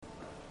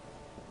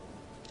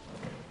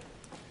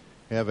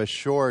We have a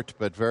short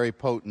but very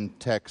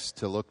potent text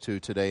to look to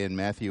today in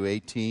Matthew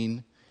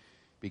 18,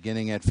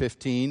 beginning at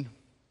 15.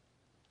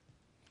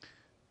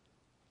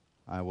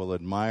 I will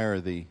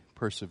admire the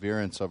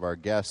perseverance of our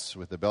guests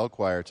with the bell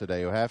choir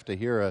today who have to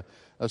hear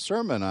a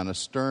sermon on a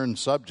stern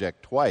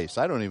subject twice.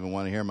 I don't even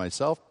want to hear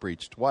myself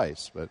preach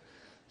twice, but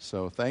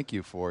so thank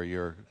you for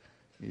your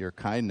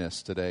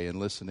kindness today in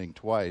listening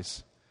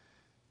twice.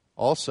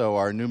 Also,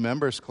 our new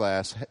members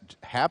class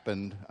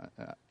happened,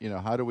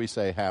 how do we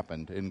say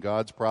happened? In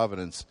God's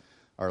providence,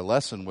 our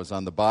lesson was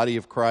on the body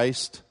of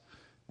Christ,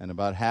 and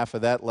about half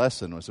of that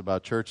lesson was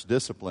about church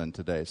discipline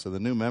today. So the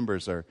new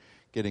members are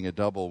getting a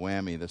double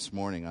whammy this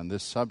morning on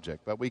this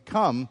subject. But we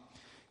come,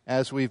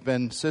 as we've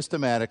been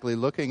systematically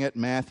looking at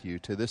Matthew,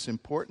 to this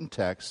important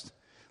text.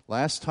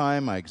 Last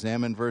time I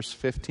examined verse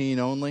 15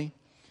 only.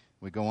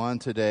 We go on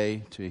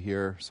today to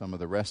hear some of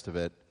the rest of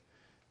it,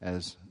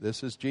 as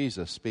this is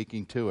Jesus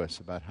speaking to us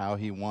about how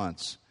he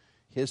wants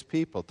his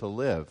people to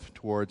live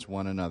towards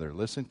one another.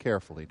 Listen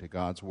carefully to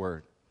God's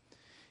word.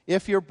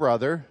 If your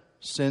brother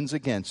sins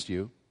against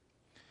you,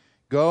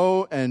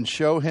 go and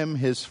show him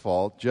his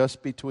fault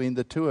just between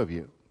the two of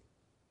you.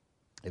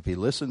 If he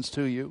listens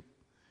to you,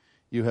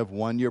 you have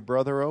won your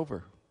brother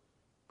over.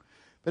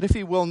 But if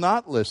he will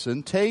not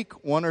listen,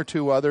 take one or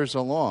two others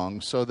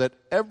along, so that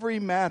every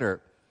matter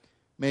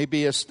may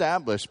be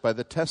established by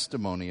the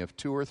testimony of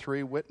 2 or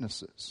 3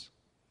 witnesses.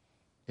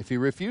 If he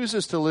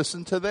refuses to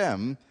listen to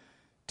them,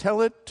 tell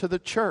it to the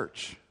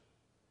church.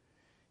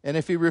 And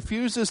if he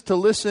refuses to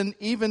listen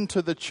even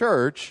to the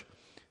church,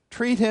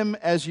 treat him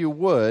as you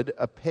would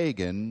a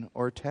pagan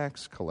or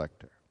tax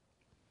collector.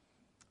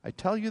 I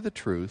tell you the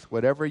truth,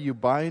 whatever you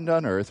bind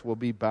on earth will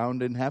be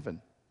bound in heaven.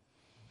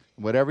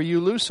 Whatever you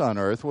loose on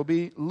earth will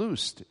be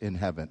loosed in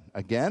heaven.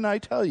 Again, I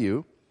tell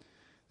you,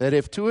 that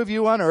if 2 of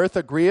you on earth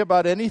agree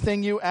about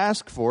anything you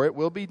ask for, it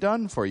will be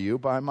done for you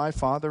by my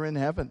Father in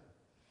heaven.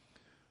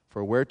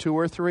 For where 2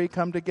 or 3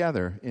 come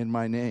together in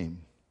my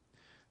name,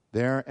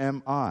 there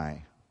am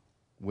I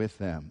with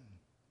them.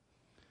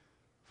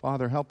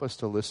 Father, help us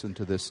to listen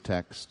to this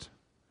text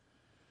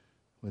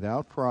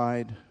without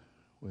pride,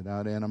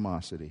 without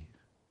animosity,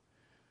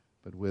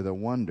 but with a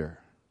wonder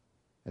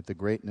at the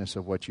greatness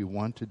of what you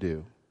want to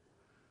do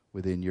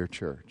within your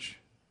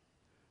church.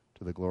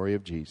 To the glory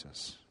of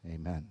Jesus,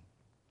 amen.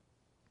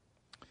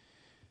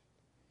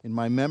 In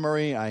my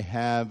memory, I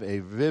have a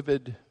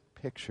vivid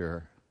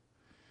picture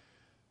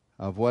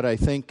of what I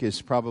think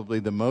is probably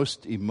the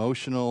most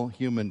emotional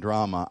human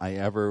drama I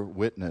ever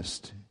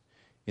witnessed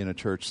in a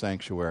church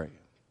sanctuary.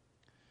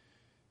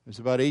 It was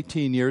about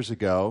 18 years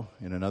ago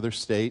in another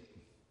state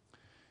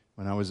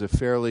when I was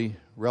a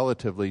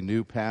relatively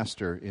new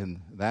pastor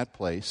in that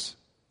place.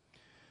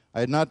 I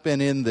had not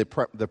been in the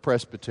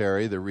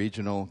presbytery, the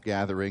regional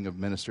gathering of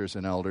ministers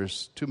and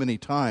elders, too many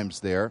times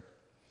there.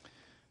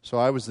 So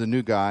I was the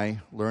new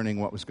guy learning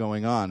what was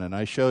going on. And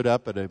I showed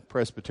up at a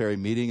presbytery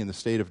meeting in the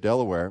state of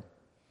Delaware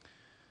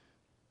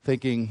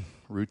thinking,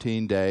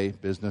 routine day,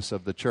 business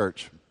of the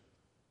church.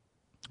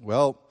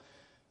 Well,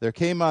 there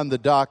came on the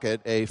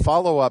docket a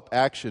follow-up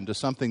action to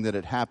something that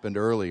had happened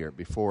earlier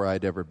before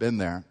I'd ever been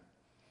there,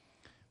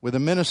 with a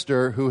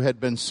minister who had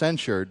been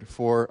censured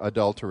for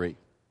adultery.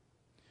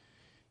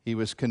 He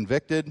was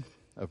convicted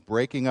of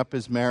breaking up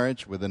his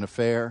marriage with an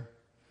affair,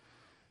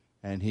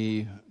 and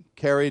he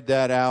carried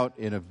that out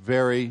in a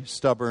very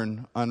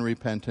stubborn,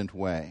 unrepentant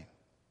way.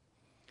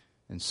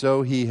 And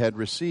so he had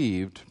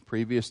received,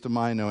 previous to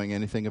my knowing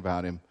anything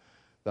about him,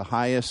 the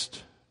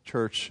highest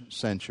church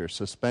censure,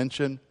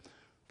 suspension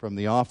from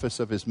the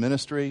office of his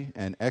ministry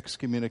and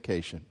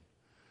excommunication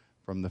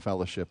from the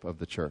fellowship of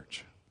the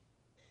church.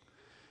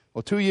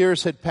 Well, 2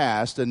 years had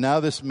passed, and now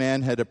this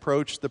man had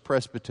approached the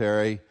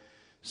presbytery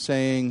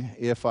saying,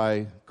 if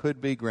I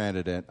could be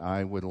granted it,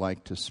 I would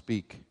like to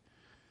speak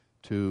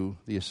to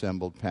the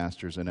assembled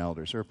pastors and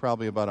elders. There were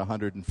probably about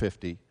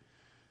 150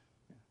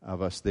 of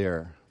us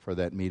there for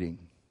that meeting.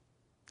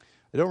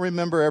 I don't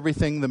remember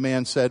everything the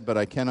man said, but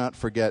I cannot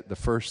forget the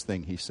first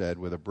thing he said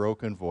with a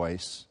broken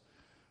voice,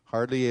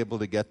 hardly able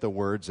to get the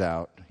words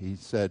out. He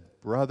said,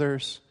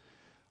 "Brothers,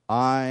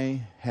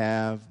 I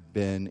have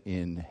been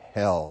in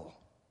hell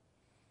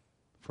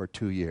for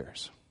 2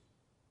 years."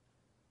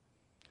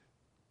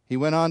 He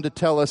went on to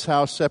tell us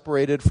how,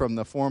 separated from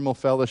the formal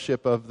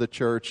fellowship of the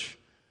church,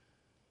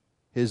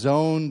 his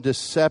own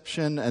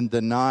deception and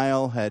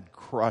denial had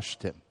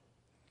crushed him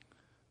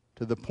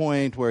to the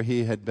point where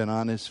he had been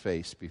on his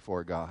face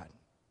before God.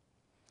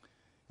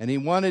 And he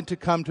wanted to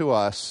come to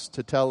us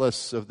to tell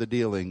us of the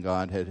dealing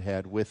God had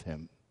had with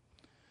him,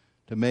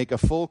 to make a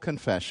full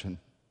confession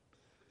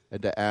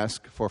and to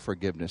ask for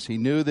forgiveness. He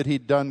knew that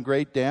he'd done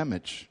great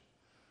damage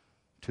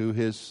to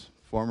his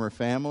former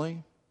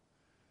family,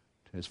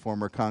 to his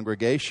former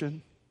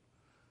congregation,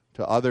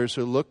 to others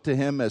who looked to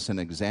him as an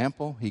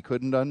example. He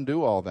couldn't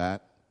undo all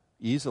that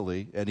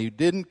easily, and he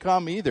didn't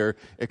come either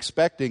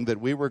expecting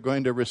that we were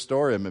going to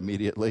restore him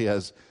immediately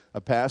as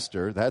a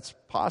pastor. That's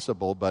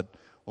possible, but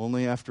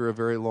only after a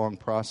very long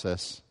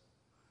process.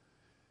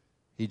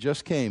 He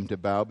just came to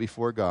bow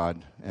before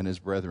God and his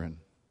brethren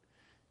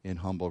in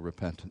humble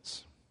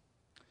repentance.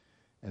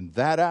 And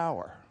that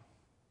hour,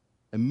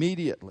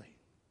 immediately,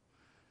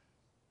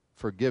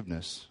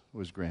 forgiveness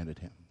was granted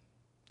him.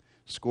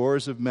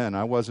 Scores of men,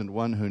 I wasn't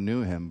one who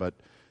knew him, but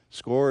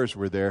scores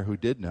were there who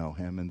did know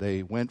him, and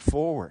they went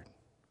forward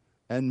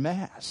en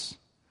masse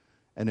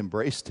and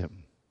embraced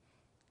him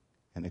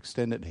and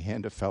extended a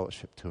hand of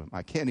fellowship to him.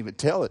 I can't even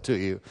tell it to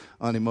you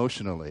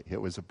unemotionally.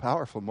 It was a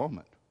powerful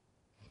moment.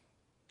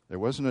 There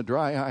wasn't a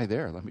dry eye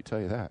there, let me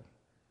tell you that.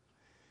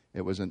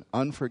 It was an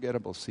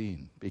unforgettable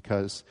scene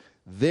because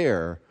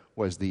there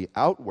was the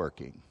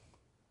outworking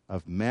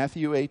of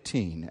Matthew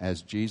 18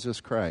 as Jesus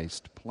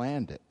Christ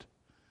planned it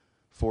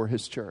for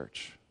his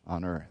church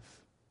on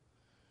earth.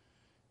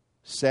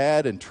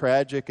 Sad and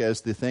tragic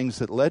as the things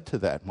that led to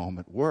that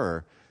moment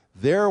were,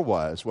 there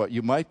was what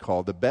you might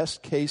call the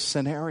best case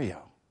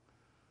scenario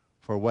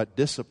for what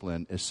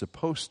discipline is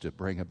supposed to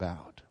bring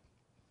about.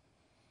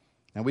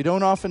 And we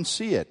don't often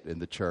see it in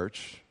the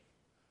church.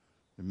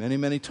 There are many,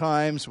 many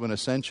times when a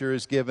censure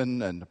is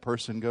given and the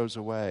person goes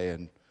away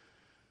and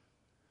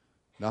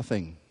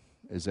nothing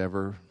is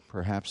ever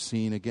perhaps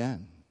seen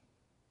again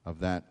of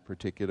that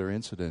particular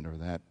incident or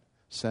that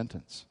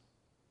sentence.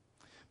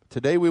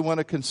 Today we want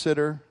to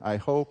consider, I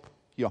hope,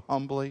 you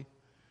humbly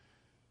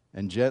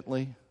and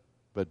gently,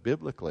 but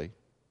biblically,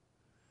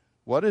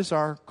 what is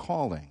our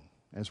calling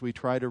as we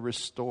try to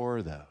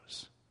restore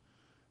those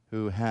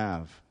who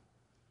have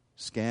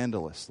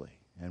scandalously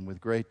and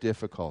with great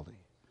difficulty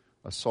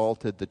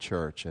assaulted the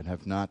church and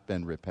have not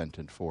been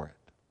repentant for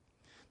it.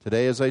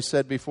 Today, as I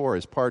said before,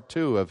 is part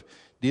 2 of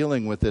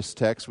dealing with this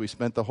text. We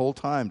spent the whole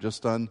time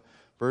just on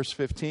verse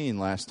 15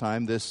 last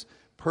time, this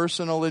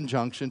personal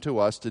injunction to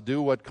us to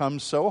do what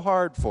comes so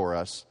hard for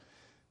us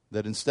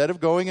that instead of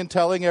going and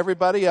telling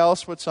everybody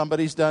else what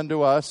somebody's done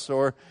to us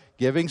or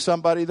giving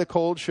somebody the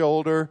cold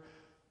shoulder,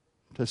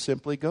 to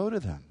simply go to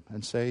them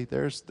and say,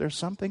 there's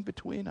something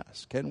between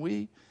us. Can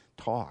we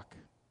talk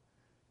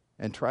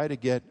and try to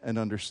get an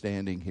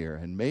understanding here?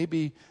 And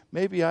maybe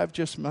I've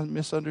just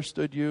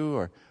misunderstood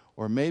you,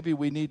 or maybe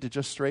we need to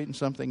just straighten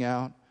something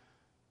out.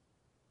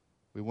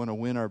 We want to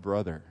win our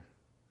brother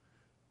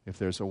if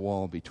there's a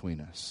wall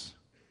between us.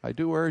 I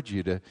do urge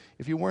you to,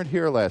 if you weren't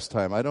here last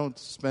time, I don't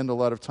spend a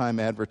lot of time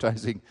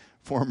advertising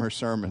former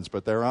sermons,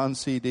 but they're on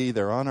CD,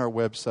 they're on our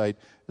website.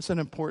 It's an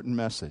important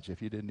message.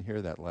 If you didn't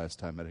hear that last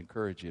time, I'd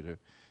encourage you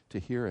to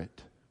hear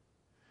it.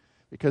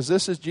 Because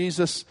this is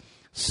Jesus'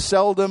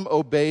 seldom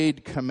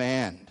obeyed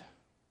command.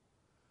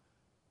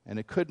 And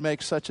it could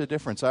make such a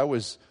difference. I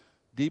was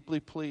deeply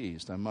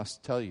pleased, I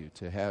must tell you,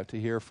 to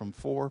hear from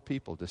 4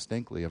 people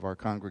distinctly of our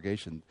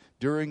congregation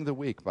during the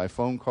week by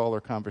phone call or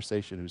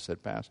conversation who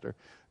said, Pastor,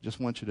 I just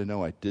want you to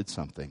know I did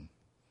something.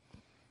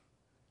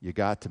 You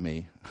got to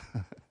me.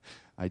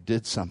 I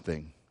did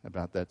something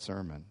about that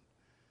sermon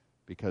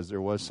because there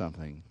was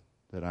something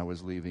that I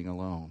was leaving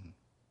alone.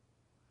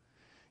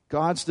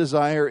 God's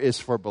desire is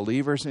for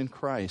believers in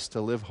Christ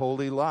to live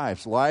holy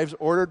lives, lives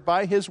ordered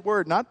by His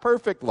Word, not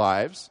perfect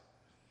lives,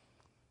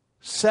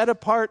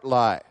 set-apart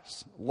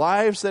lives,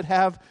 lives that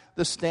have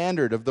the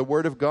standard of the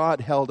Word of God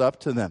held up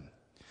to them,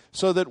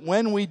 so that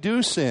when we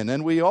do sin,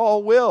 and we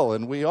all will,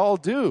 and we all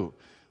do,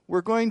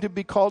 we're going to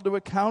be called to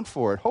account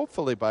for it,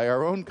 hopefully by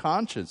our own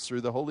conscience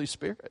through the Holy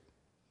Spirit.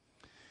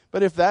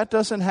 But if that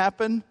doesn't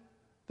happen,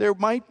 there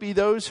might be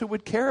those who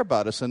would care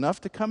about us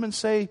enough to come and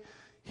say,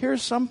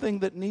 here's something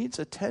that needs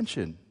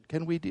attention.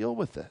 Can we deal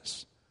with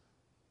this?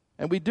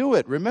 And we do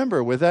it,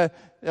 remember, with an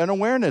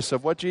awareness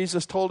of what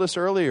Jesus told us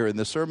earlier in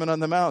the Sermon on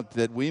the Mount,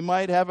 that we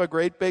might have a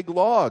great big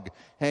log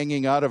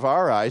hanging out of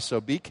our eye, so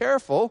be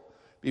careful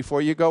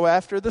before you go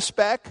after the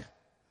speck.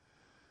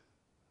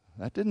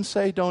 That didn't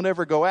say don't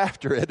ever go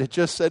after it. It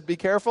just said be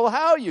careful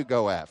how you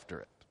go after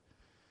it.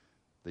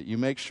 That you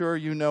make sure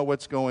you know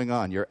what's going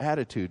on. Your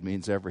attitude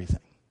means everything.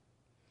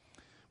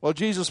 Well,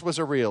 Jesus was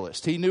a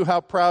realist. He knew how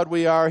proud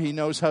we are. He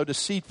knows how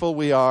deceitful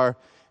we are.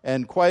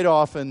 And quite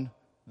often,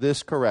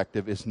 this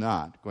corrective is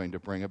not going to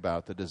bring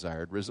about the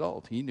desired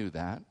result. He knew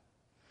that.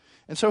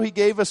 And so He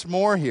gave us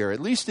more here, at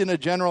least in a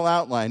general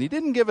outline. He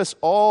didn't give us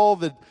all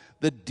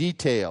the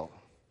detail.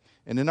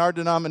 And in our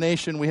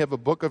denomination, we have a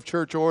book of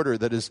church order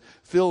that is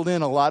filled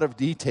in a lot of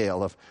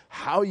detail of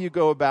how you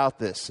go about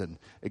this and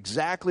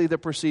exactly the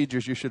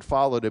procedures you should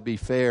follow to be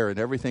fair and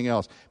everything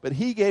else. But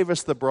He gave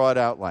us the broad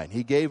outline.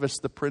 He gave us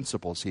the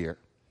principles here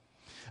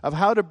of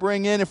how to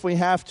bring in, if we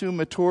have to,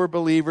 mature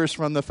believers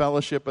from the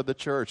fellowship of the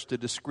church to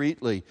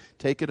discreetly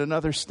take it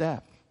another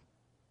step.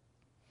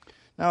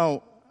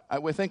 Now, I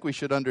think we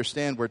should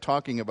understand we're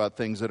talking about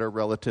things that are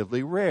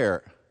relatively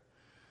rare.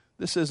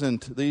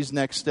 These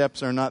next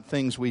steps are not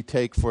things we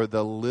take for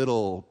the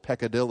little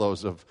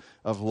peccadillos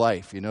of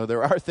life. You know,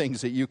 there are things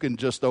that you can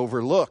just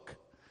overlook,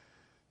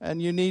 and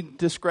you need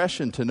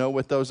discretion to know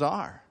what those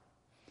are.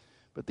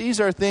 But these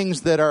are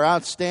things that are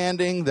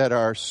outstanding, that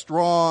are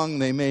strong.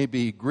 They may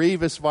be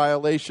grievous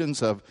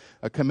violations of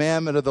a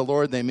commandment of the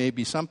Lord. They may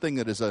be something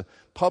that is a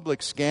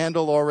public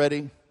scandal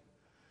already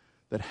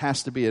that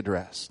has to be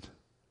addressed.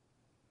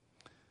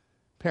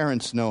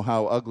 Parents know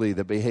how ugly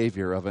the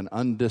behavior of an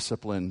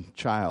undisciplined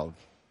child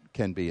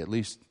can be. At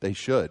least they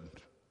should.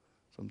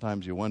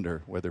 Sometimes you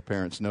wonder whether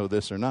parents know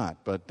this or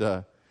not,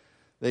 but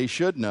they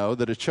should know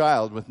that a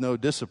child with no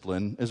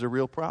discipline is a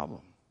real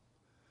problem.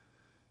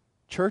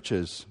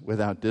 Churches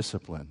without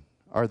discipline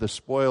are the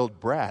spoiled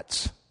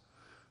brats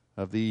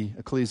of the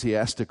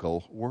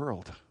ecclesiastical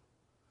world.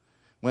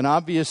 When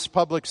obvious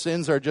public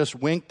sins are just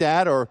winked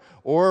at,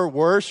 or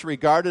worse,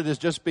 regarded as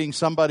just being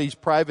somebody's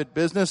private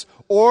business,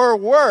 or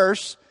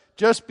worse,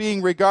 just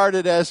being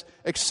regarded as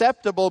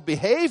acceptable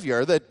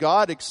behavior that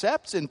God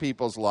accepts in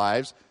people's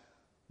lives,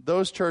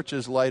 those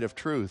churches' light of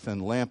truth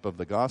and lamp of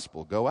the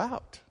gospel go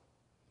out.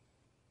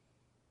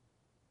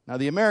 Now,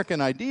 the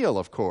American ideal,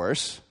 of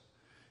course,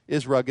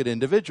 is rugged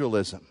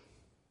individualism.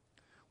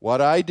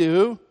 What I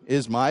do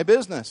is my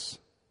business.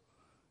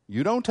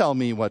 You don't tell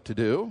me what to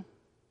do.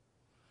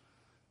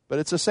 But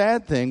it's a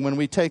sad thing when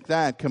we take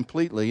that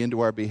completely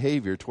into our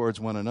behavior towards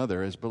one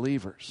another as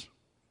believers.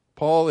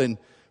 Paul in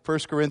 1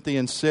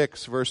 Corinthians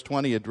 6, verse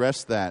 20,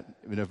 addressed that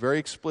in a very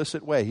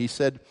explicit way. He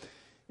said,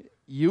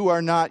 you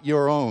are not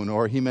your own,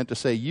 or he meant to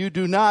say, you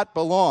do not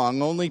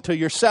belong only to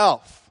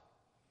yourself.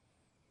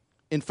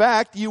 In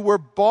fact, you were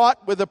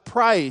bought with a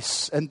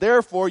price, and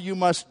therefore you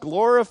must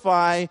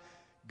glorify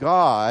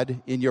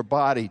God in your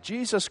body.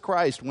 Jesus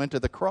Christ went to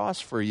the cross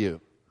for you.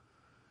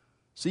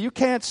 So you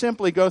can't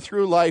simply go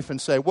through life and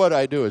say, what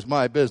I do is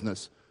my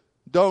business.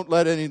 Don't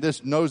let any of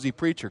this nosy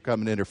preacher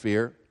come and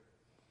interfere.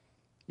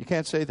 You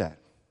can't say that.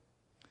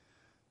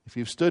 If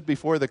you've stood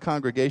before the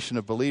congregation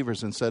of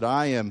believers and said,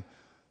 I am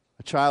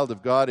a child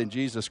of God in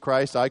Jesus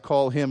Christ, I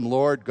call him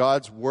Lord,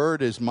 God's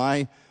word is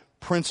my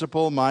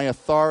principle, my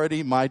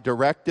authority, my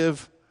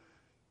directive,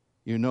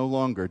 you no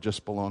longer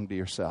just belong to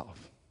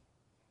yourself.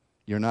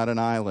 You're not an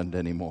island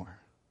anymore.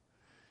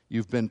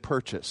 You've been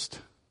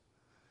purchased.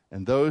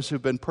 And those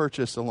who've been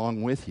purchased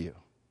along with you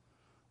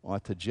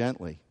ought to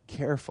gently,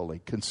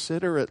 carefully,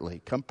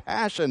 considerately,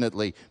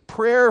 compassionately,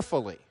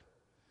 prayerfully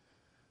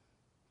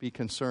be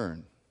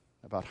concerned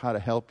about how to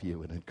help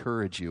you and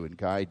encourage you and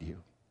guide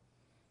you,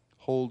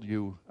 hold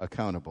you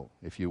accountable,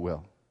 if you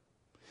will.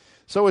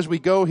 So as we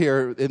go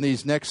here in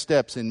these next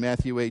steps in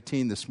Matthew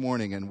 18 this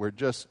morning, and we're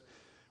just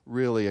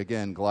really,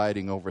 again,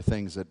 gliding over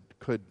things that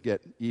could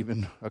get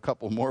even a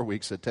couple more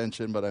weeks'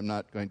 attention, but I'm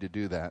not going to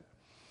do that.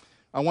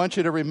 I want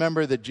you to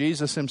remember that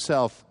Jesus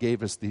himself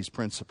gave us these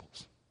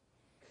principles.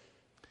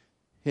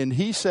 And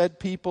he said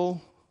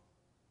people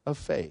of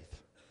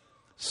faith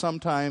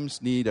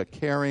sometimes need a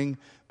caring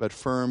but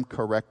firm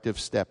corrective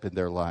step in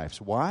their lives.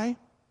 Why?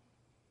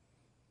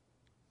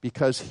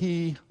 Because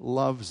he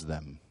loves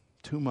them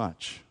too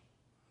much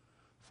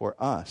for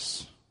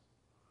us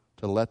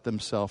to let them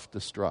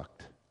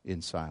self-destruct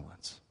in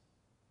silence.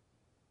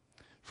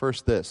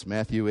 First this,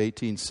 Matthew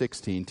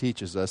 18:16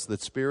 teaches us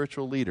that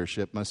spiritual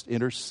leadership must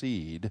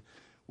intercede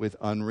with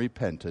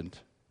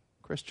unrepentant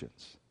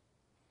Christians.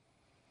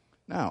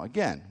 Now,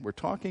 again, we're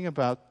talking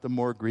about the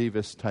more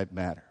grievous type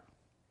matter.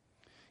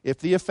 If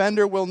the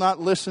offender will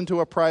not listen to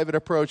a private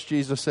approach,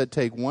 Jesus said,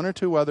 take one or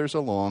two others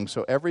along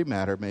so every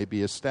matter may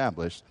be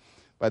established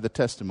by the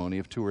testimony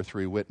of 2 or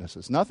 3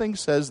 witnesses. Nothing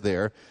says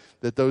there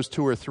that those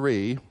 2 or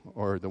 3,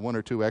 or the 1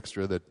 or 2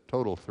 extra, the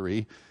total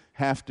 3,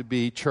 have to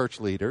be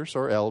church leaders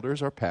or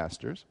elders or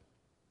pastors.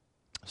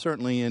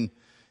 Certainly in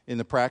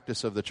the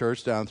practice of the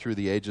church down through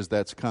the ages,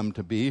 that's come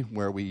to be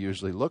where we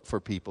usually look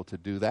for people to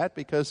do that,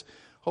 because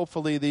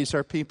hopefully these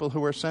are people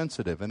who are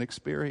sensitive and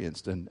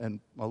experienced and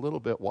a little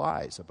bit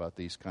wise about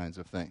these kinds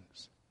of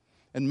things.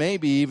 And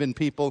maybe even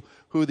people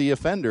who the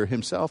offender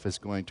himself is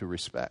going to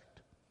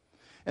respect.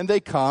 And they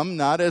come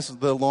not as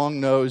the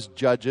long-nosed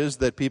judges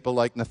that people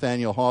like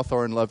Nathaniel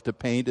Hawthorne love to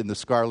paint in The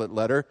Scarlet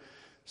Letter,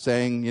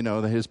 saying,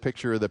 that his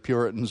picture of the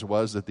Puritans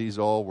was that these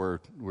all were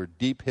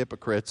deep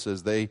hypocrites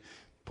as they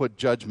put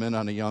judgment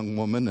on a young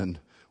woman and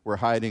were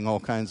hiding all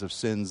kinds of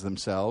sins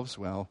themselves.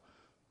 Well,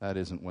 that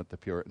isn't what the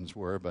Puritans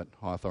were, but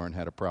Hawthorne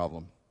had a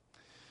problem.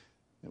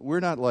 We're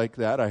not like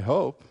that, I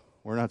hope.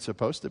 We're not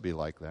supposed to be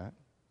like that.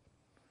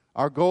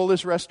 Our goal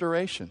is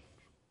restoration.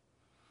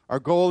 Our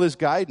goal is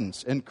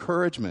guidance,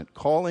 encouragement,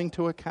 calling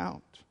to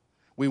account.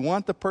 We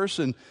want the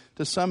person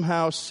to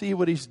somehow see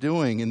what he's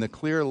doing in the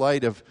clear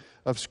light of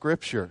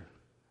Scripture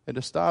and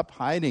to stop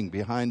hiding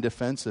behind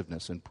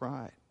defensiveness and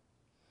pride.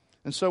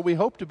 And so we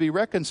hope to be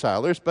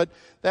reconcilers, but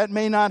that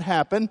may not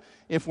happen.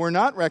 If we're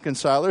not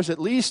reconcilers, at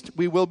least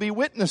we will be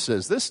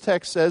witnesses. This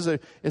text says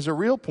is a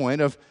real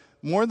point of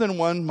more than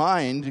one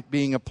mind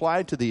being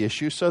applied to the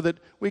issue so that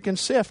we can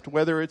sift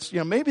whether it's,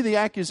 maybe the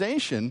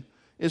accusation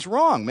is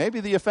wrong. Maybe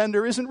the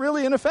offender isn't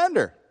really an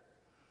offender.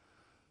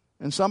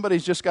 And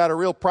somebody's just got a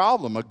real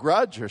problem, a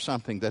grudge or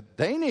something that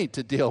they need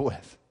to deal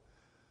with.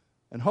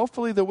 And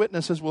hopefully the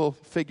witnesses will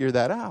figure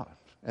that out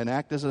and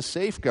act as a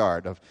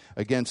safeguard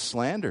against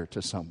slander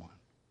to someone.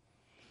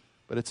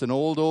 But it's an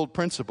old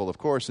principle, of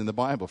course, in the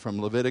Bible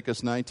from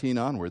Leviticus 19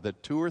 onward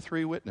that 2 or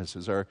 3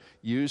 witnesses are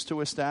used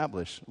to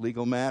establish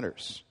legal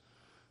matters.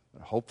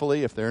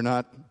 Hopefully, if they're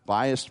not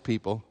biased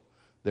people,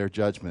 their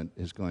judgment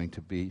is going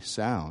to be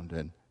sound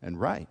and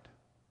right.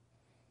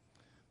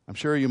 I'm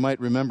sure you might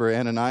remember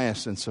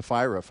Ananias and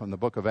Sapphira from the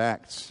book of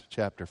Acts,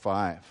 chapter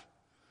 5.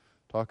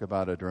 Talk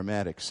about a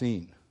dramatic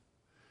scene.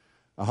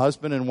 A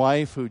husband and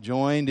wife who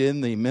joined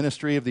in the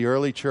ministry of the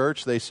early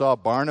church, they saw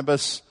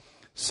Barnabas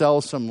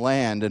sell some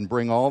land and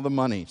bring all the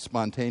money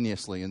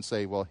spontaneously and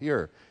say, well,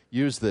 here,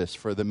 use this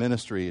for the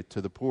ministry to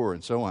the poor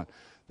and so on.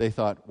 They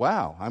thought,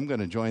 wow, I'm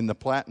going to join the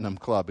Platinum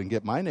Club and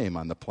get my name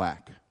on the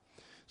plaque.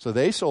 So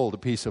they sold a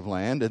piece of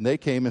land and they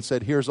came and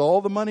said, here's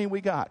all the money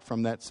we got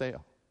from that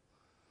sale.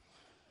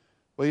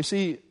 Well, you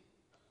see,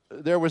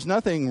 there was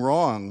nothing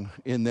wrong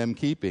in them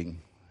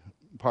keeping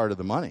part of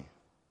the money.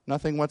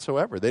 Nothing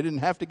whatsoever. They didn't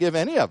have to give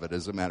any of it,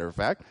 as a matter of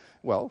fact.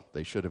 Well,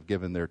 they should have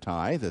given their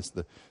tithe, as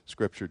the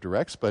Scripture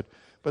directs, but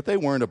they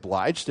weren't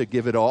obliged to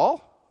give it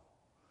all.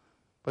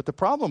 But the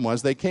problem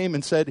was they came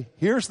and said,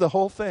 here's the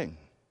whole thing.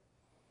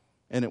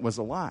 And it was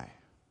a lie.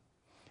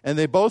 And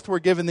they both were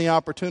given the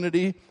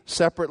opportunity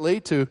separately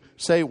to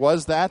say,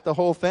 was that the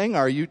whole thing?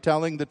 Are you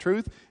telling the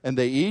truth? And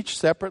they each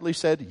separately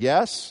said,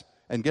 yes.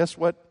 And guess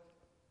what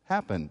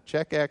happened?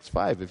 Check Acts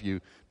 5 if you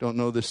don't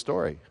know this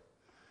story.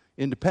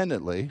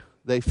 Independently,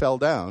 they fell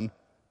down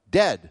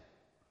dead.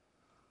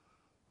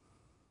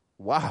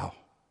 Wow.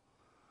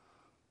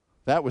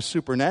 That was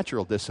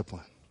supernatural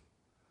discipline.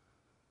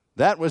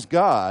 That was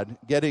God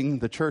getting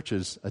the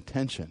church's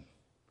attention.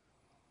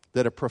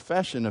 That a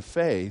profession of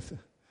faith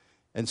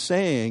and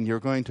saying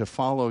you're going to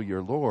follow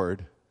your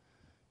Lord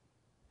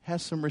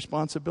has some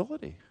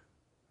responsibility.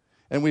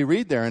 And we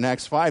read there in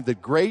Acts 5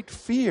 that great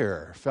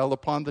fear fell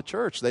upon the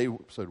church. They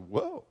said,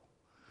 whoa,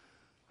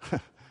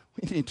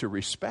 we need to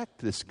respect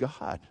this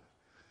God.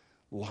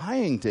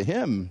 Lying to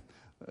him,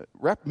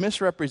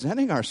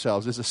 misrepresenting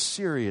ourselves is a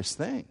serious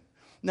thing.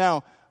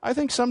 Now, I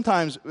think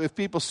sometimes if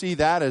people see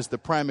that as the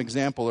prime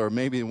example or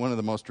maybe one of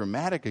the most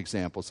dramatic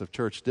examples of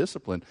church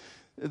discipline,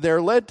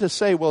 they're led to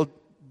say, well,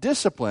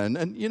 discipline,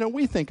 and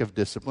we think of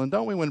discipline,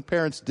 don't we? When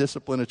parents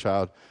discipline a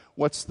child,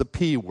 what's the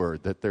P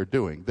word that they're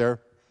doing? They're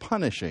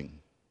punishing,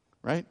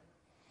 right?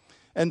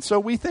 And so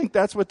we think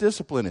that's what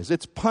discipline is.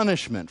 It's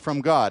punishment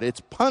from God. It's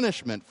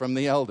punishment from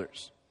the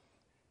elders.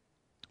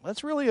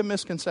 That's really a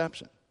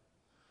misconception.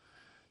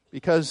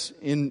 Because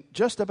in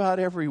just about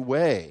every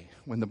way,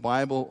 when the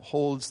Bible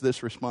holds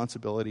this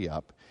responsibility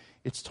up,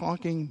 it's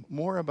talking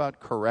more about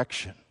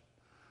correction,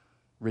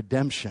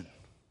 redemption,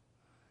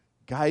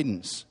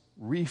 guidance,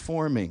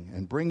 reforming,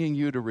 and bringing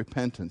you to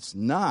repentance,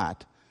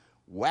 not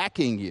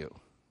whacking you,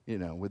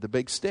 with a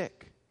big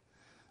stick.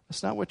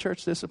 That's not what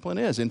church discipline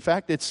is. In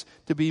fact, it's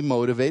to be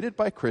motivated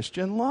by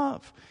Christian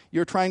love.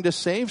 You're trying to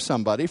save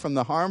somebody from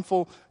the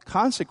harmful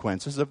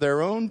consequences of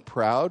their own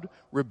proud,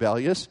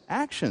 rebellious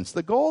actions.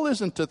 The goal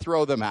isn't to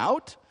throw them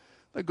out.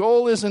 The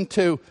goal isn't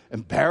to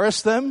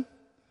embarrass them.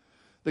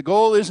 The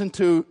goal isn't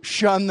to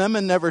shun them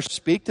and never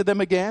speak to them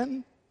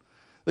again.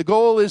 The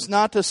goal is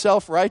not to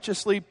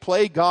self-righteously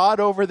play God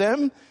over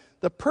them.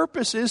 The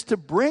purpose is to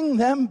bring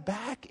them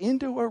back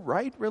into a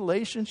right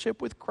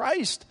relationship with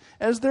Christ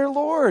as their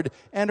Lord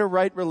and a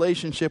right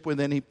relationship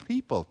with any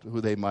people who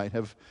they might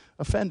have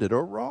offended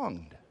or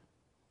wronged.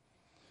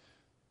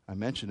 I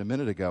mentioned a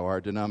minute ago,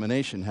 our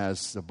denomination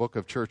has the Book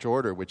of Church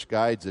Order, which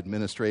guides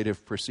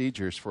administrative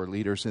procedures for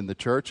leaders in the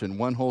church, and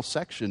one whole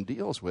section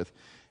deals with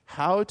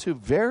how to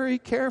very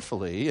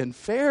carefully and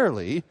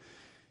fairly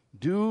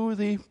do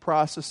the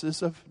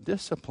processes of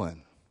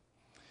discipline.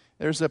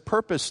 There's a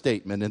purpose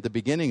statement in the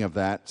beginning of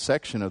that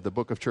section of the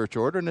Book of Church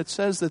Order, and it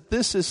says that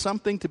this is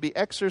something to be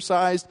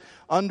exercised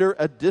under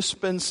a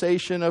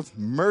dispensation of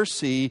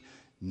mercy,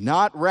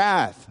 not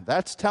wrath.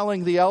 That's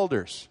telling the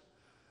elders.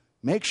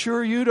 Make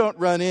sure you don't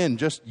run in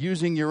just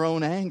using your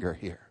own anger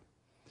here.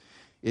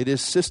 It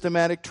is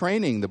systematic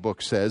training, the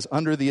book says,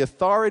 under the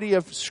authority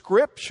of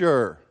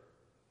Scripture.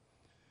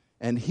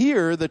 And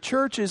here, the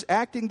church is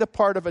acting the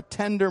part of a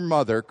tender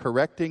mother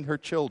correcting her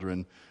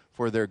children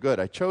for their good.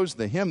 I chose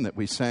the hymn that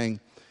we sang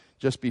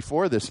just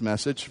before this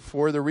message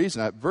for the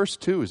reason. Verse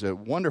 2 is a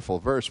wonderful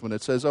verse when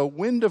it says, O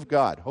wind of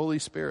God, Holy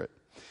Spirit,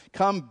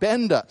 come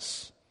bend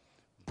us,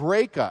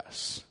 break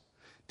us,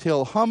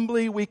 till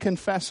humbly we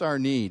confess our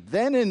need.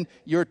 Then in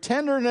your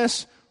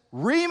tenderness,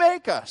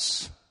 remake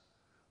us.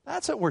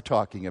 That's what we're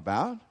talking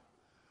about.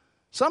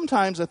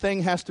 Sometimes a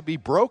thing has to be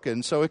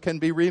broken so it can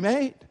be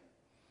remade.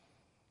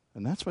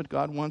 And that's what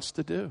God wants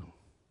to do.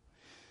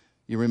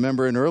 You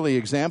remember an early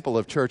example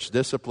of church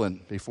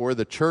discipline before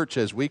the church,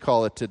 as we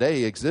call it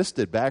today,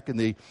 existed back in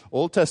the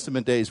Old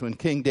Testament days when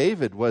King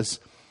David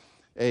was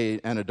an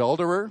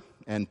adulterer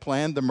and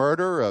planned the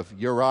murder of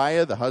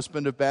Uriah, the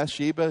husband of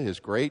Bathsheba, his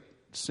great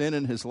sin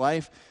in his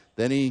life.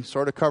 Then he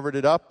sort of covered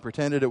it up,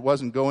 pretended it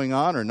wasn't going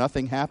on or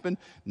nothing happened.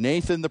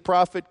 Nathan the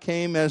prophet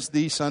came as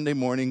the Sunday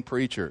morning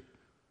preacher.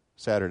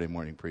 Saturday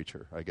morning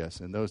preacher, I guess,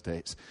 in those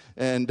days.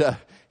 And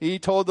he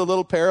told the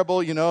little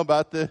parable,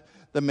 about the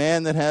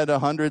man that had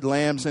 100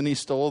 lambs and he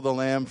stole the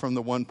lamb from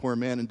the one poor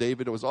man. And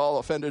David was all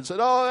offended and said,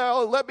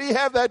 oh, let me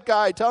have that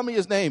guy. Tell me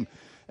his name.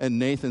 And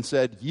Nathan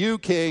said, you,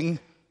 king,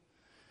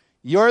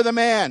 you're the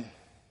man.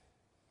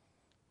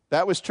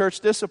 That was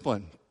church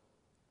discipline.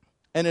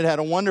 And it had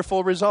a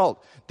wonderful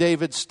result.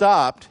 David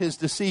stopped his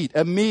deceit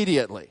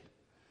immediately.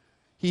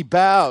 He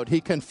bowed,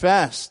 he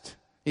confessed,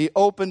 he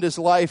opened his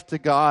life to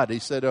God. He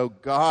said, "Oh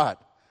God,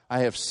 I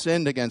have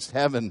sinned against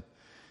heaven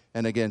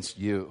and against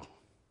you."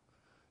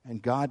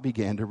 And God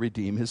began to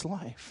redeem his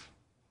life.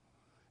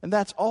 And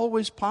that's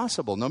always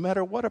possible, no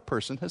matter what a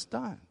person has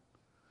done.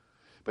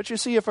 But you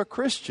see, if a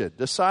Christian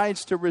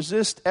decides to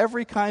resist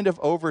every kind of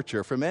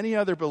overture from any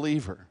other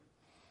believer,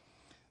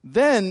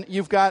 then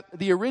you've got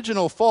the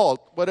original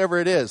fault, whatever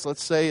it is.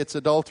 Let's say it's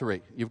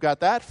adultery. You've got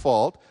that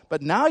fault,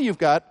 but now you've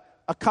got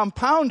a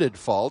compounded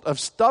fault of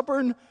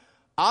stubborn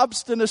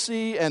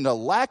obstinacy and a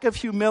lack of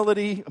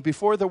humility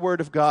before the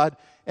Word of God,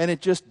 and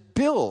it just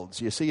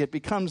builds. You see, it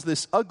becomes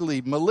this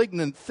ugly,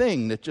 malignant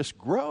thing that just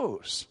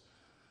grows.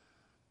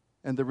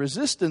 And the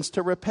resistance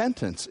to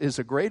repentance is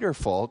a greater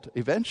fault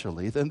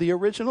eventually than the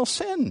original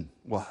sin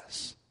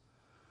was.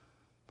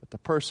 But the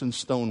person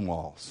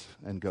stonewalls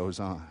and goes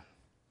on.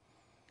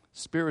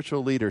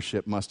 Spiritual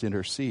leadership must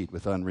intercede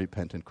with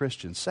unrepentant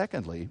Christians.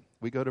 Secondly,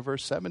 we go to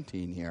verse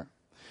 17 here.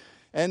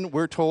 And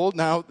we're told,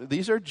 now,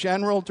 these are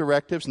general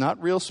directives,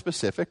 not real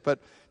specific, but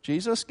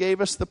Jesus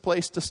gave us the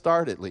place to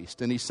start at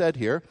least. And he said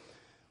here,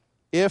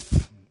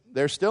 if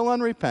they're still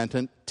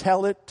unrepentant,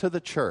 tell it to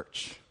the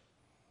church.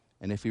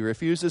 And if he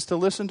refuses to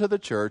listen to the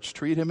church,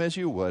 treat him as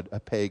you would a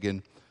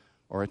pagan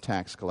or a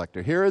tax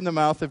collector. Here in the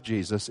mouth of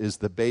Jesus is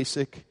the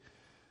basic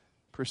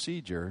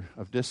procedure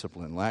of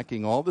discipline,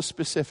 lacking all the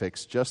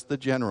specifics, just the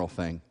general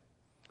thing.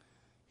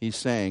 He's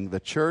saying the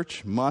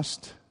church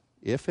must,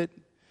 if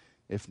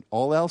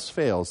all else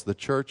fails, the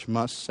church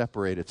must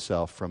separate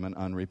itself from an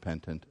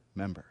unrepentant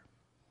member.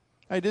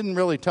 I didn't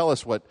really tell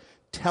us what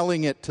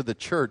telling it to the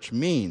church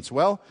means.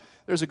 Well,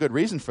 there's a good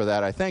reason for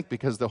that, I think,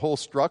 because the whole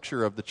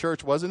structure of the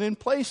church wasn't in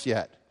place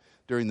yet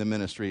during the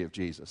ministry of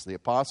Jesus. The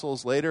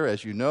apostles later,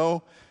 as you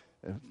know,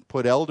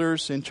 put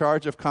elders in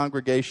charge of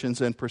congregations,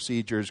 and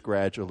procedures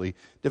gradually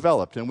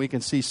developed. And we can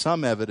see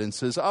some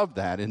evidences of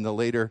that in the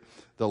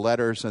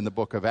letters and the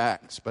book of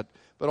Acts. But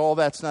all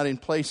that's not in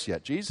place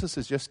yet. Jesus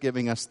is just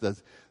giving us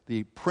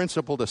the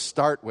principle to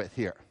start with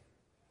here.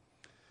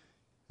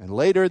 And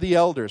later the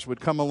elders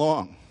would come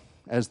along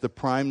as the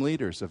prime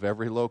leaders of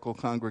every local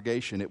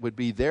congregation. It would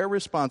be their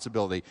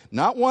responsibility,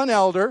 not one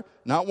elder,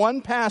 not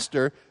one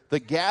pastor, the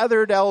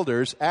gathered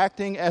elders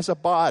acting as a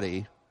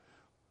body,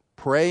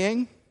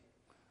 praying,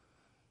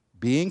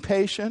 being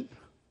patient,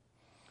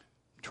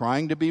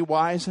 trying to be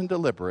wise and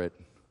deliberate,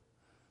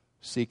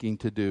 seeking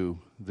to do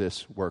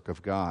this work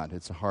of God.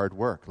 It's a hard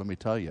work, let me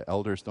tell you.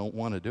 Elders don't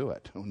want to do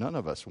it. None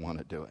of us want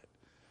to do it.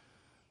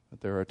 But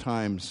there are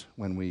times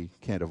when we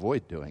can't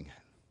avoid doing it.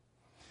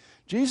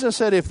 Jesus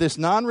said if this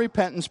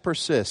non-repentance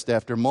persists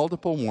after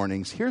multiple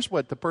warnings, here's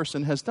what the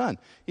person has done.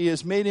 He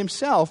has made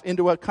himself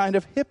into a kind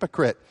of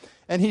hypocrite.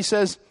 And he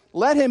says,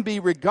 let him be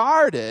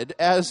regarded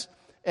as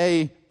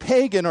a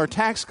pagan or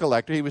tax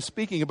collector. He was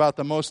speaking about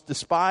the most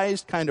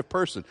despised kind of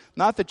person.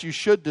 Not that you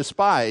should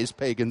despise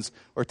pagans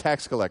or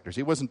tax collectors.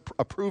 He wasn't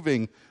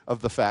approving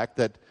of the fact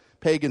that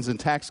pagans and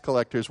tax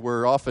collectors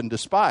were often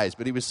despised.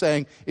 But he was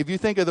saying, if you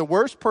think of the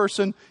worst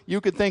person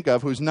you could think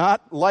of who's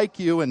not like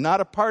you and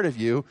not a part of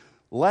you,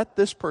 let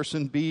this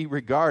person be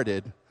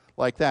regarded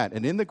like that.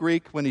 And in the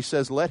Greek, when he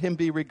says, let him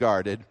be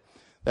regarded,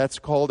 that's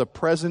called a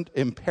present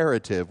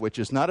imperative, which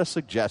is not a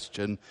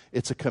suggestion,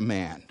 it's a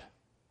command.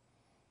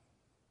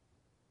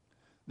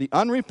 The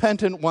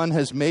unrepentant one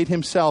has made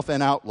himself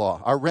an outlaw,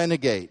 a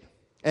renegade,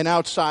 an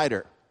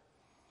outsider.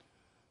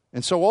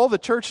 And so all the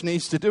church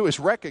needs to do is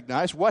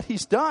recognize what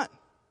he's done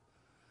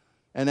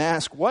and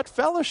ask, what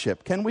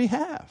fellowship can we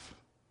have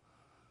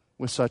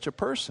with such a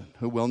person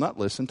who will not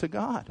listen to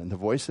God and the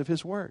voice of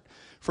his word?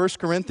 1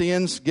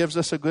 Corinthians gives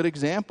us a good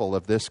example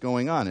of this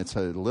going on. It's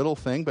a little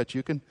thing, but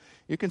you can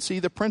see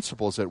the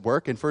principles at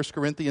work. In 1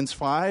 Corinthians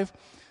 5,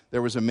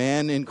 there was a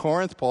man in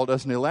Corinth. Paul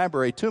doesn't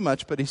elaborate too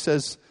much, but he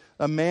says,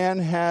 a man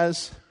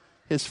has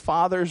his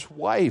father's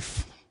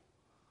wife.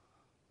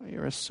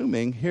 You're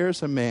assuming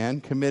here's a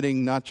man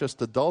committing not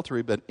just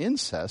adultery, but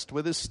incest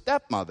with his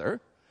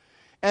stepmother.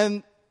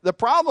 And the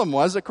problem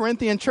was the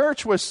Corinthian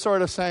church was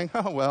sort of saying,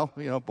 oh,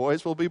 well,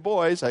 boys will be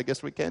boys. I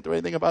guess we can't do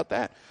anything about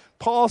that.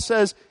 Paul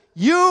says,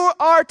 you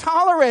are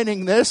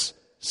tolerating this.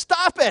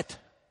 Stop it.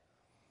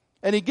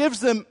 And he gives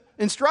them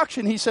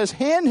instruction. He says,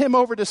 hand him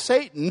over to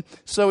Satan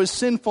so his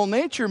sinful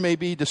nature may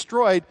be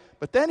destroyed.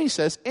 But then he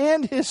says,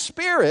 and his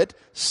spirit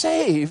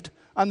saved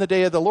on the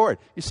day of the Lord.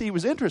 You see, he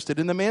was interested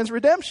in the man's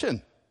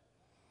redemption.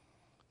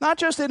 Not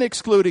just in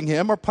excluding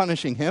him or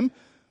punishing him,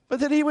 but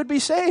that he would be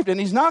saved. And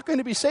he's not going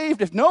to be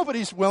saved if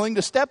nobody's willing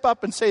to step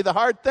up and say the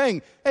hard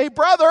thing. Hey,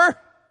 brother,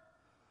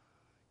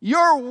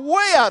 you're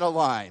way out of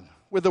line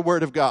with the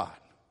Word of God.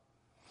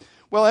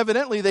 Well,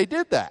 evidently they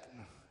did that.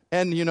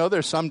 And,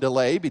 there's some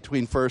delay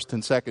between 1st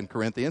and 2nd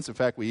Corinthians. In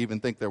fact, we even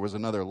think there was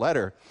another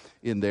letter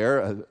in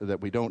there that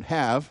we don't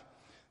have.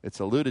 It's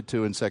alluded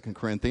to in 2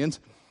 Corinthians.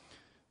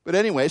 But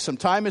anyway, some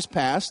time has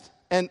passed.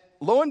 And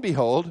lo and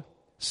behold,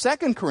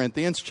 2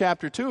 Corinthians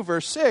chapter 2,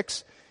 verse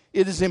 6,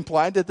 it is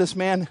implied that this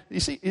man, you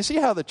see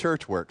how the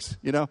church works.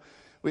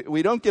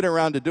 we don't get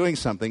around to doing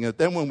something, and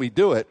then when we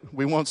do it,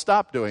 we won't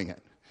stop doing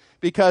it.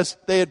 Because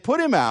they had put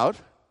him out,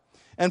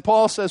 and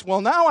Paul says,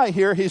 well, now I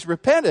hear he's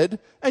repented,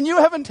 and you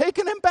haven't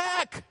taken him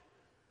back.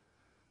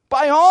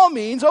 By all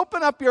means,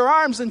 open up your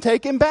arms and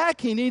take him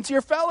back. He needs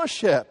your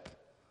fellowship.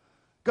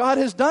 God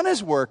has done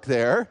his work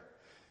there.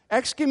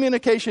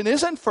 Excommunication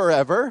isn't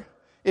forever.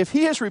 If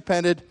he has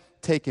repented,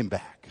 take him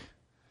back.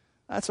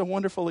 That's a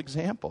wonderful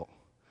example.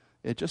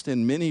 It's just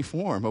in mini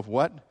form of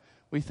what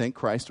we think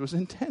Christ was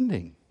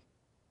intending.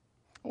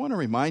 I want to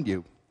remind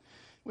you,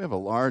 we have a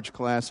large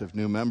class of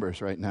new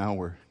members right now.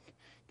 We're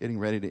getting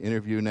ready to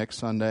interview next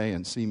Sunday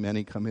and see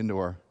many come into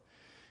our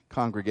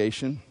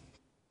congregation.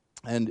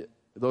 And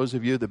those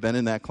of you that have been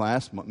in that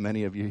class,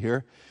 many of you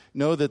here,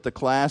 know that the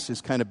class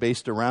is kind of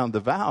based around the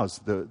vows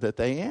that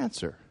they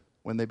answer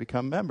when they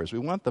become members. We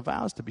want the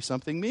vows to be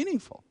something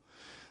meaningful.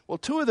 Well,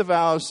 two of the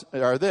vows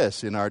are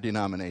this in our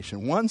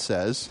denomination. One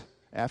says,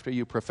 after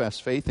you profess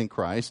faith in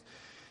Christ,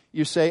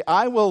 you say,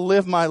 I will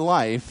live my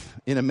life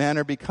in a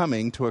manner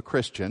becoming to a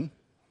Christian.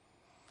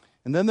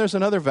 And then there's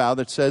another vow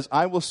that says,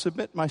 I will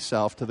submit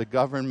myself to the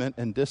government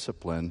and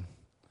discipline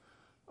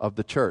of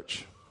the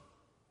church.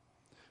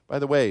 By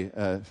the way,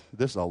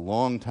 this is a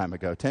long time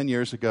ago. 10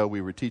 years ago,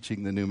 we were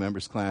teaching the new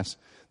members class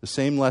the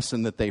same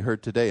lesson that they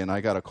heard today, and I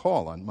got a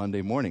call on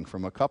Monday morning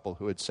from a couple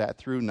who had sat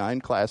through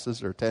 9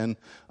 classes or 10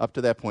 up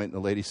to that point, and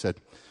the lady said,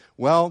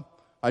 well,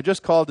 I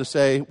just called to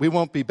say we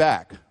won't be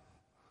back.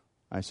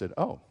 I said,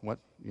 oh, what,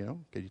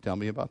 can you tell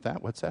me about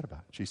that? What's that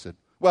about? She said,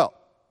 well,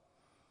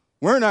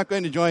 we're not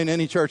going to join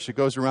any church that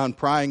goes around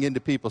prying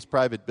into people's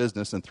private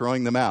business and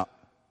throwing them out.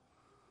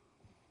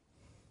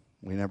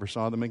 We never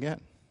saw them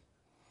again.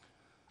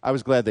 I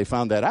was glad they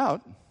found that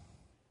out,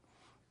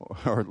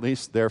 or at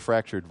least their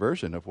fractured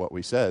version of what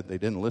we said. They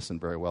didn't listen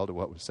very well to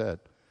what was said.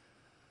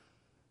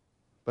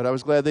 But I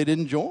was glad they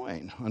didn't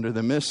join under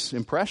the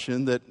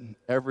misimpression that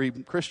every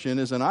Christian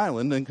is an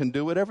island and can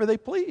do whatever they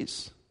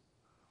please.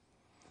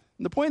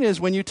 And the point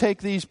is, when you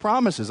take these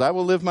promises, I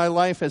will live my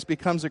life as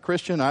becomes a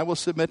Christian, I will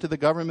submit to the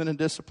government and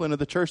discipline of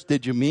the church,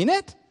 did you mean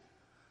it?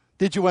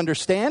 Did you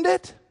understand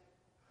it?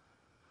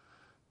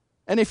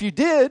 And if you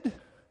did,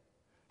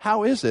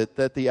 how is it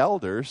that the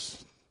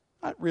elders,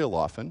 not real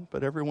often,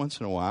 but every once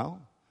in a while,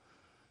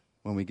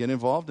 when we get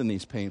involved in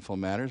these painful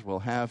matters, we'll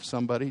have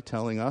somebody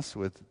telling us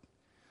with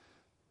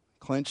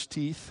clenched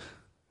teeth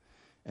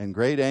and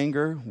great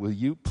anger, will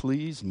you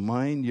please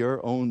mind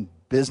your own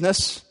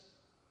business?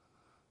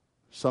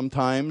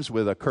 Sometimes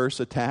with a curse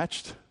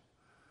attached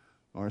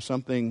or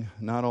something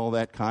not all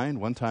that kind.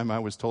 One time I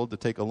was told to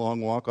take a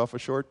long walk off a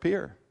short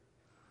pier.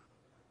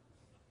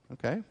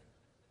 Okay?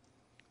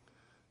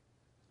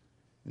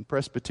 In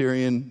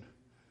Presbyterian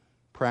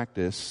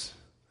practice,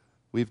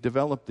 we've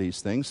developed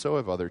these things. So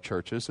have other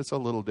churches. It's a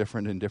little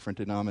different in different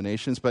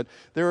denominations, but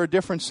there are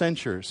different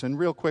censures. And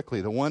real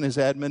quickly, the one is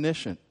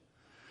admonition,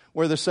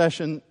 where the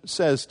session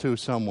says to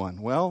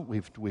someone, well,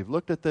 we've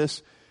looked at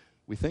this,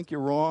 we think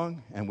you're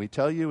wrong, and we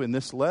tell you in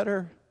this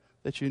letter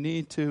that you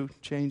need to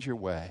change your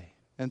way.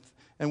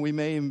 And we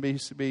may even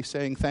be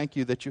saying thank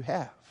you that you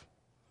have.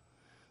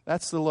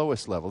 That's the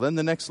lowest level. Then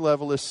the next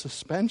level is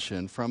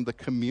suspension from the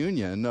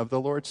communion of the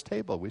Lord's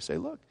table. We say,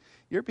 look,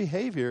 your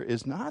behavior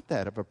is not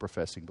that of a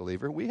professing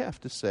believer. We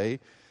have to say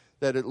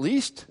that at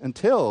least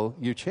until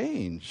you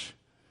change,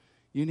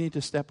 you need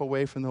to step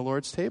away from the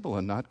Lord's table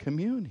and not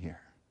commune here.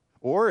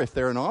 Or if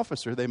they're an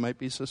officer, they might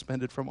be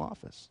suspended from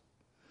office.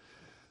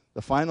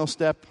 The final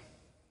step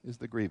is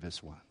the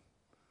grievous one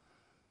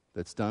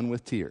that's done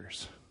with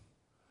tears.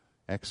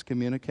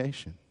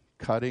 Excommunication,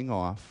 cutting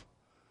off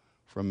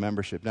from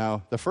membership.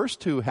 Now, the first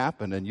two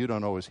happen and you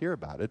don't always hear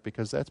about it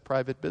because that's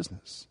private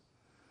business.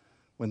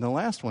 When the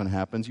last one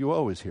happens, you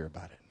always hear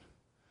about it.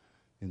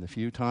 In the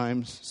few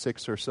times,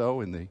 6 or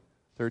so, in the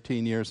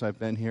 13 years I've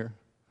been here,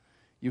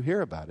 you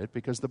hear about it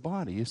because the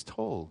body is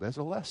told as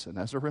a lesson,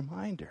 as a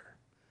reminder.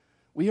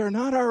 We are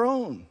not our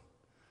own.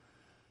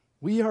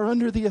 We are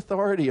under the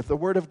authority of the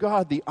Word of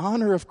God. The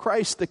honor of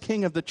Christ, the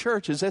King of the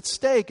church, is at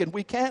stake, and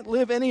we can't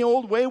live any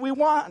old way we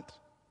want.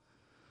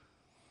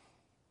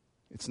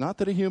 It's not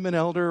that a human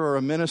elder or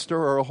a minister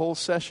or a whole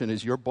session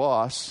is your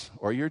boss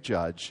or your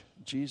judge.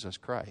 Jesus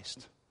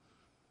Christ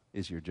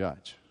is your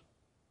judge.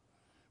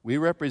 We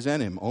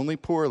represent him only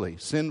poorly,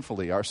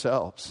 sinfully,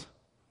 ourselves.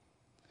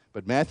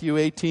 But Matthew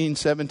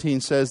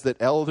 18:17 says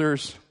that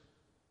elders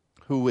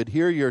who would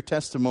hear your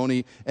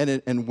testimony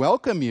and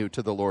welcome you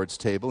to the Lord's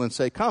table and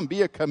say, come,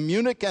 be a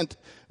communicant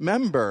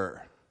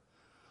member,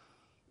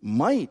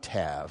 might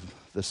have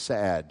the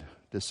sad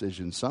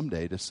decision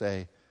someday to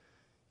say,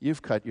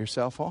 you've cut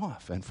yourself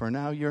off, and for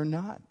now you're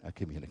not a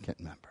communicant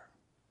member.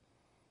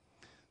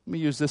 Let me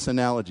use this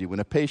analogy. When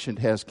a patient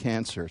has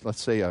cancer,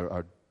 let's say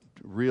a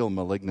real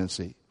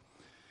malignancy,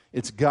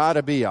 it's got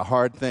to be a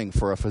hard thing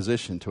for a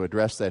physician to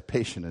address that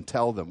patient and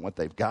tell them what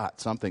they've got,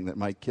 something that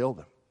might kill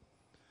them.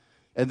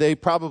 And they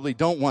probably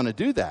don't want to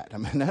do that. I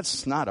mean,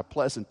 that's not a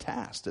pleasant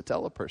task to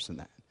tell a person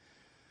that.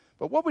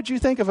 But what would you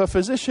think of a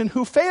physician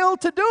who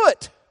failed to do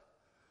it?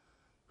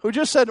 Who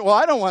just said, well,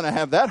 I don't want to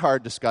have that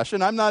hard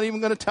discussion. I'm not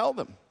even going to tell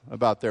them.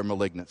 about their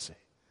malignancy?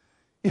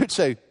 You'd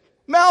say,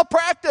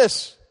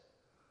 malpractice.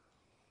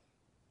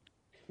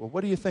 Well,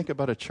 what do you think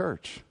about a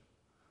church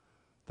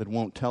that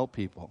won't tell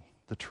people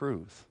the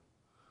truth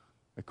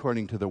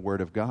according to the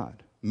Word of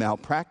God?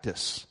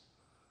 Malpractice.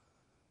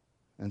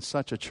 And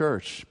such a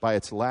church, by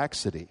its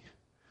laxity,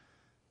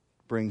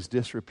 brings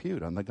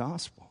disrepute on the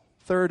gospel.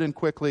 Third, and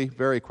quickly,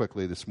 very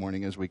quickly this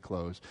morning as we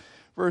close,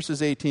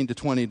 verses 18 to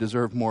 20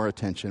 deserve more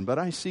attention, but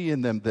I see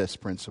in them this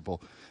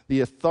principle.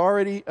 The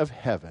authority of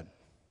heaven,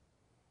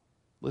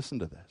 listen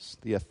to this,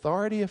 the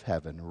authority of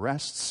heaven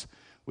rests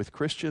with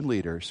Christian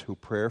leaders who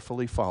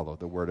prayerfully follow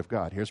the Word of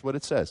God. Here's what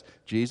it says.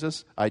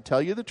 Jesus, I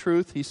tell you the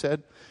truth, he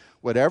said,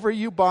 whatever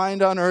you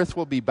bind on earth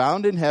will be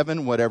bound in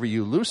heaven. Whatever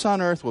you loose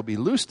on earth will be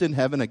loosed in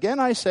heaven. Again,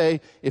 I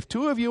say, if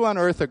two of you on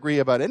earth agree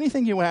about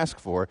anything you ask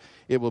for,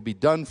 it will be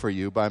done for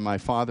you by my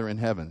Father in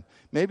heaven.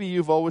 Maybe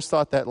you've always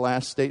thought that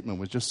last statement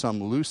was just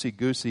some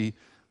loosey-goosey,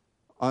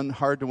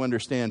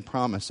 hard-to-understand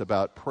promise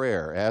about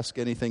prayer. Ask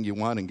anything you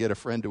want and get a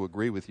friend to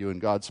agree with you,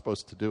 and God's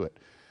supposed to do it.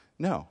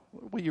 No.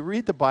 When you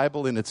read the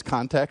Bible in its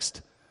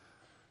context,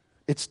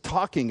 it's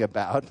talking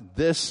about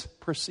this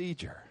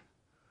procedure.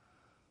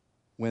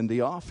 When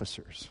the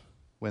officers,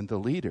 when the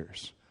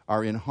leaders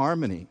are in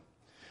harmony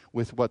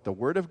with what the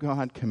Word of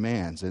God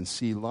commands and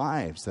see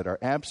lives that are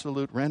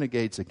absolute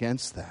renegades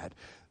against that,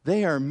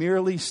 they are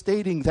merely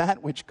stating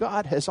that which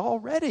God has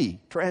already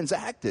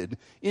transacted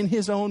in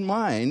His own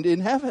mind in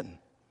heaven.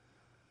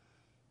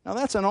 Now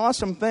that's an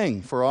awesome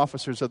thing for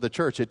officers of the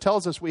church. It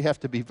tells us we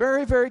have to be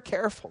very, very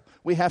careful.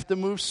 We have to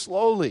move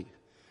slowly.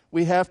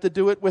 We have to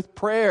do it with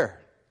prayer.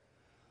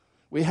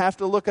 We have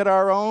to look at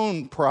our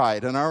own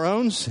pride and our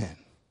own sin.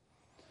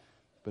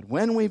 But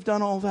when we've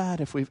done all that,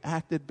 if we've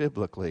acted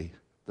biblically,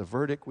 the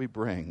verdict we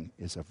bring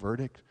is a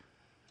verdict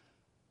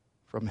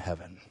from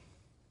heaven.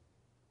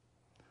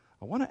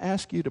 I want to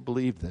ask you to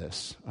believe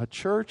this. A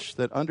church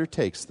that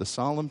undertakes the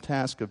solemn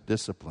task of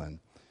discipline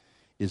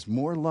is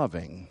more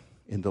loving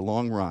in the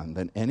long run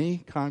than any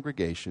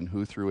congregation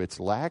who, through its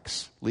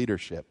lax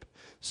leadership,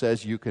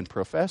 says you can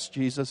profess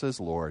Jesus as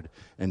Lord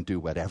and do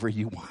whatever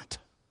you want.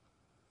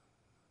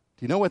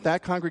 Do you know what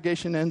that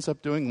congregation ends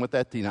up doing, what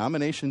that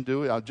denomination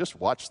do? I'll just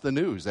watch the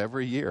news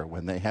every year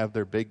when they have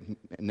their big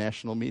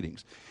national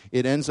meetings.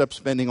 It ends up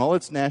spending all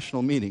its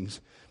national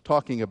meetings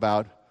talking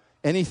about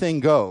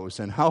anything goes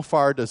and how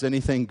far does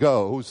anything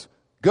go.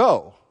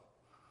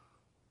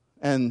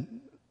 And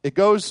it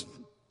goes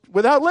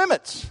without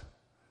limits.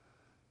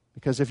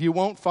 Because if you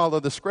won't follow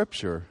the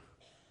Scripture,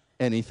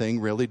 anything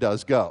really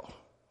does go.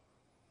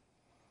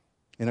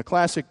 In a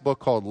classic book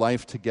called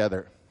Life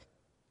Together,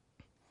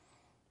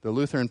 the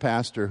Lutheran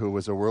pastor who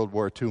was a World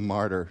War II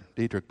martyr,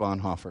 Dietrich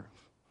Bonhoeffer,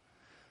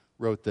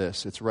 wrote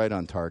this. It's right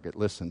on target.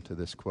 Listen to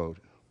this quote.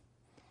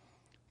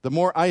 The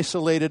more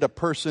isolated a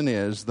person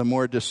is, the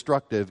more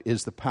destructive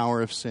is the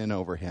power of sin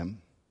over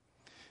him,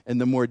 and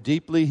the more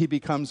deeply he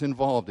becomes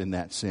involved in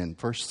that sin.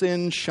 For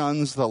sin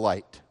shuns the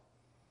light.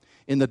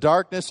 In the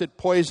darkness, it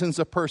poisons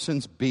a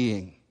person's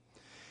being.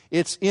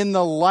 It's in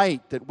the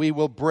light that we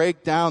will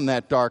break down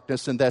that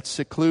darkness and that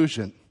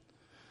seclusion.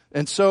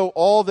 And so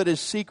all that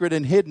is secret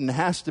and hidden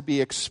has to be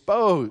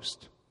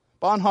exposed.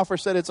 Bonhoeffer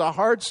said it's a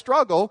hard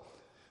struggle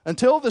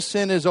until the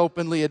sin is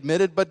openly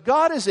admitted, but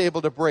God is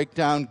able to break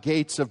down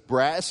gates of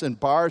brass and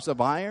bars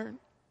of iron.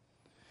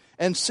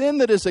 And sin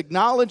that is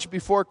acknowledged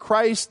before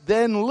Christ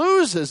then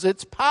loses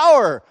its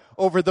power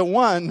over the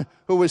one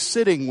who is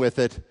sitting with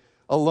it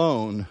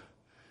alone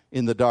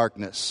in the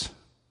darkness.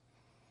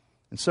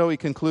 And so he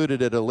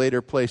concluded at a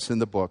later place in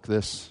the book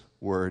this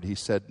word. He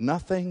said,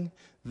 nothing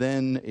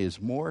then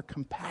is more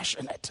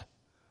compassionate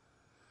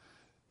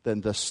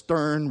than the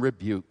stern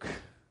rebuke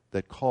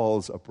that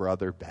calls a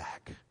brother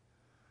back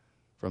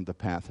from the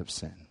path of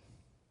sin.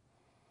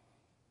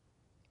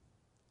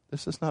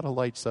 This is not a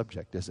light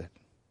subject, is it?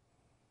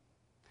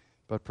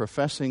 But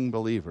professing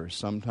believers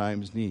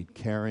sometimes need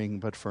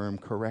caring but firm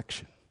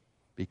correction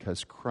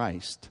because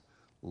Christ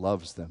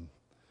loves them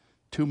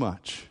too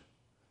much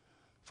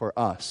for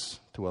us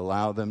to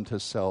allow them to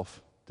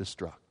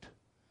self-destruct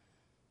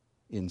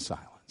in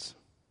silence.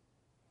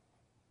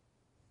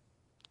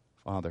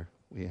 Father,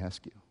 we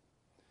ask you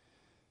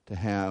to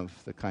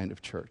have the kind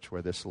of church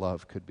where this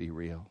love could be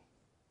real.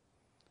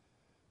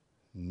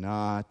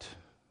 Not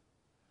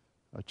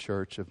a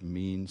church of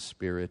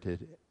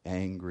mean-spirited,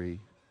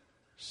 angry,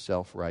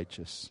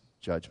 self-righteous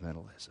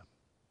judgmentalism.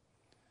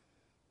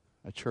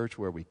 A church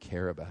where we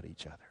care about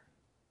each other.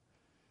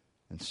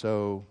 And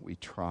so we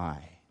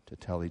try to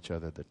tell each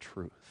other the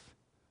truth.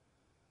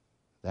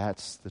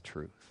 That's the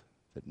truth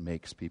that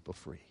makes people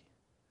free.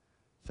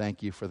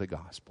 Thank you for the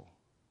gospel.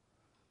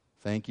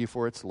 Thank you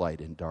for its light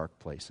in dark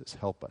places.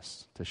 Help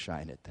us to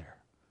shine it there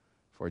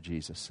for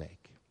Jesus'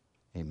 sake.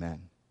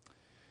 Amen.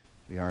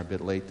 We are a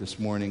bit late this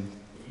morning.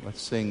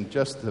 Let's sing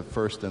just the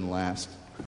first and last